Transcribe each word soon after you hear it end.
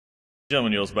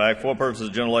Gentleman yields back. For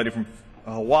purposes, the gentlelady from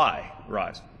Hawaii,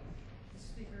 rise. Mr.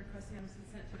 Speaker, requesting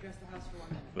consent to address the House for 1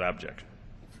 minute. Without objection.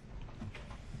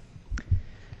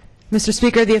 Mr.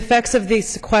 Speaker, the effects of the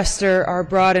sequester are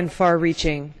broad and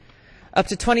far-reaching. Up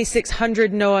to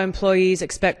 2,600 NOAA employees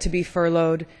expect to be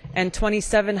furloughed and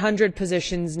 2,700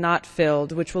 positions not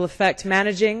filled, which will affect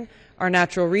managing our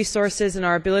natural resources and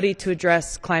our ability to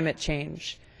address climate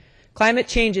change. Climate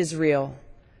change is real.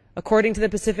 According to the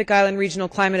Pacific Island Regional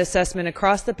Climate Assessment,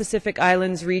 across the Pacific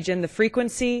Islands region, the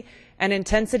frequency and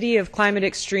intensity of climate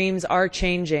extremes are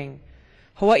changing.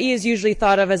 Hawaii is usually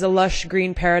thought of as a lush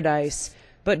green paradise,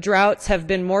 but droughts have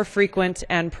been more frequent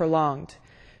and prolonged.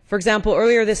 For example,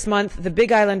 earlier this month, the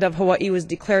Big Island of Hawaii was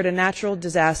declared a natural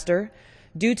disaster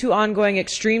due to ongoing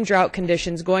extreme drought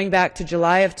conditions going back to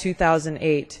July of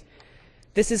 2008.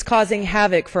 This is causing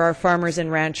havoc for our farmers and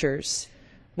ranchers.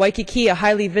 Waikiki, a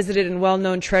highly visited and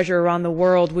well-known treasure around the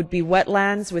world, would be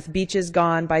wetlands with beaches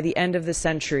gone by the end of the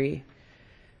century.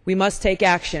 We must take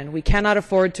action. We cannot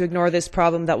afford to ignore this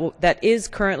problem that is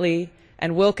currently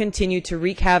and will continue to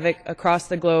wreak havoc across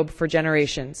the globe for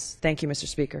generations. Thank you, Mr.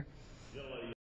 Speaker.